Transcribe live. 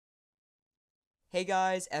Hey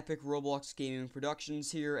guys, Epic Roblox Gaming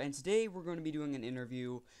Productions here, and today we're going to be doing an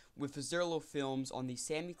interview with Vezerlo Films on the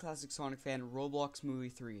SammyClassicSonicFan Roblox Movie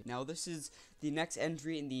 3. Now this is the next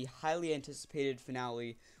entry in the highly anticipated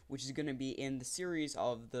finale, which is going to be in the series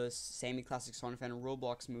of the SammyClassicSonicFan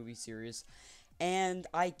Roblox movie series. And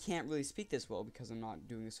I can't really speak this well because I'm not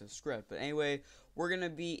doing this with a script, but anyway, we're going to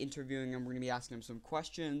be interviewing him, we're going to be asking him some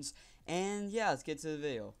questions, and yeah, let's get to the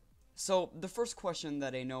video. So, the first question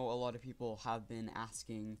that I know a lot of people have been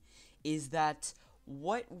asking is that,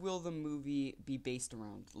 what will the movie be based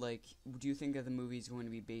around? Like, do you think that the movie is going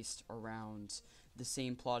to be based around the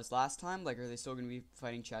same plot as last time? Like, are they still going to be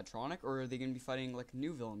fighting Chadtronic, or are they going to be fighting, like, a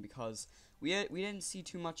new villain? Because we didn't see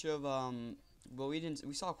too much of,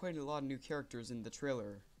 we saw quite a lot of new characters in the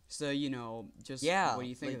trailer. So, you know, just, Yeah, what do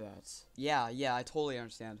you think like- of that? Yeah, I totally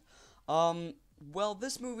understand. Well,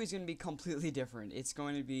 this movie is going to be completely different. It's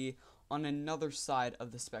going to be on another side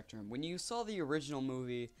of the spectrum. When you saw the original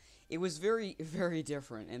movie, it was very, very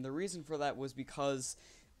different. And the reason for that was because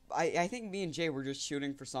I think me and Jay were just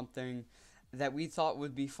shooting for something that we thought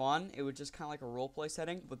would be fun. It was just kind of like a roleplay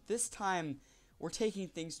setting. But this time, we're taking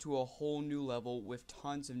things to a whole new level with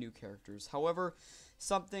tons of new characters. However,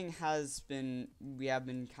 we have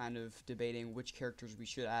been kind of debating which characters we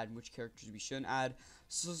should add and which characters we shouldn't add.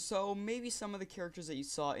 So maybe some of the characters that you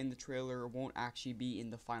saw in the trailer won't actually be in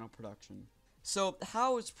the final production. So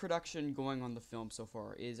how is production going on the film so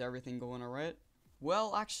far? Is everything going alright?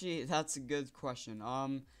 Well, actually, that's a good question.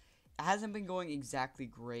 It hasn't been going exactly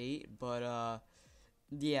great, but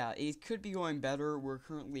yeah, it could be going better. We're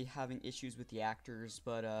currently having issues with the actors,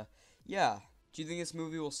 but yeah. Do you think this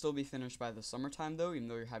movie will still be finished by the summertime, though, even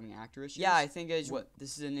though you're having actor issues? Yeah, I think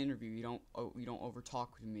this is an interview. You don't overtalk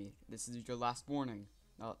with me. This is your last warning.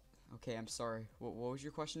 Okay, I'm sorry. What was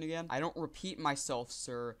your question again? I don't repeat myself,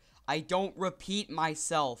 sir. I don't repeat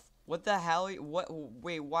myself. What the hell?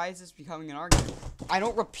 Wait, why is this becoming an argument? I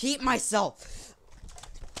don't repeat myself.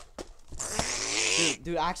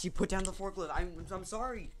 Dude, actually put down the forklift. I'm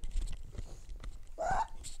sorry.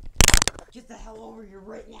 Get the hell over here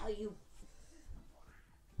right now, you.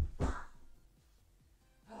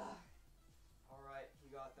 Alright,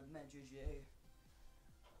 you got the Medjay.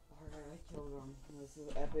 Alright, I killed him. This is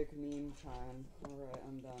epic meme time. Alright,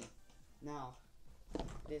 I'm done. Now,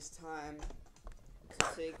 it's time to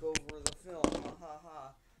take over the film. Ha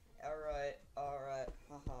ha. Alright,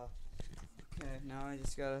 haha. Okay, now I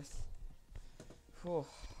just gotta. Whew.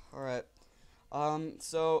 Alright.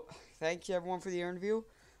 So, thank you everyone for the interview.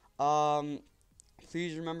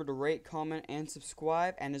 Please remember to rate, comment, and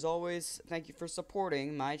subscribe. And as always, thank you for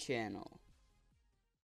supporting my channel.